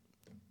that.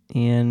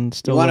 And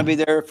still, you want to be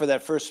there for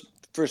that first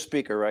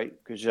speaker, right?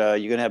 Because you're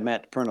going to have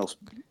Matt Pernell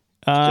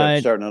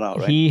starting it out,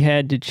 right? He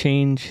had to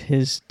change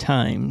his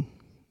time.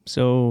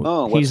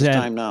 So what's his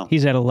time now?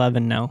 He's at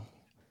 11 now.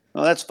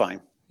 Oh, that's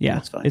fine. Yeah,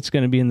 that's fine. It's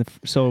going to be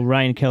so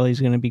Ryan Kelly's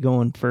going to be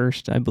going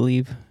first, I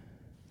believe.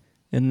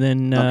 And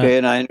then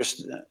and I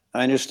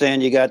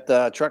understand you got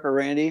Trucker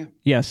Randy.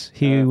 Yes,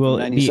 he will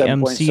be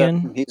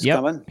MCing. He's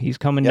coming. He's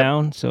coming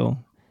down. So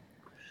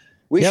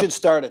we should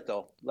start it,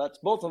 though. Let's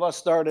both of us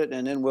start it,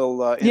 and then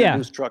we'll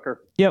introduce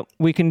Trucker. Yep,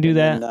 we can do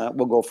that. And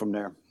we'll go from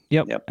there.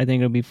 Yep, I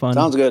think it'll be fun.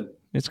 Sounds good.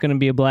 It's going to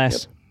be a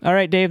blast. Yep. All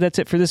right, Dave, that's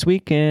it for this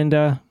week, and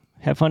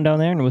have fun down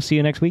there, and we'll see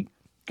you next week.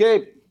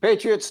 Okay,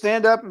 Patriots,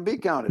 stand up and be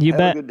counted. You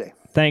bet. Have a good day.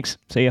 Thanks.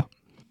 See ya.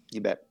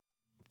 You bet.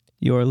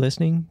 You're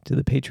listening to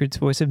the Patriots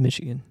Voice of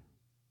Michigan.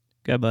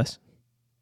 God bless.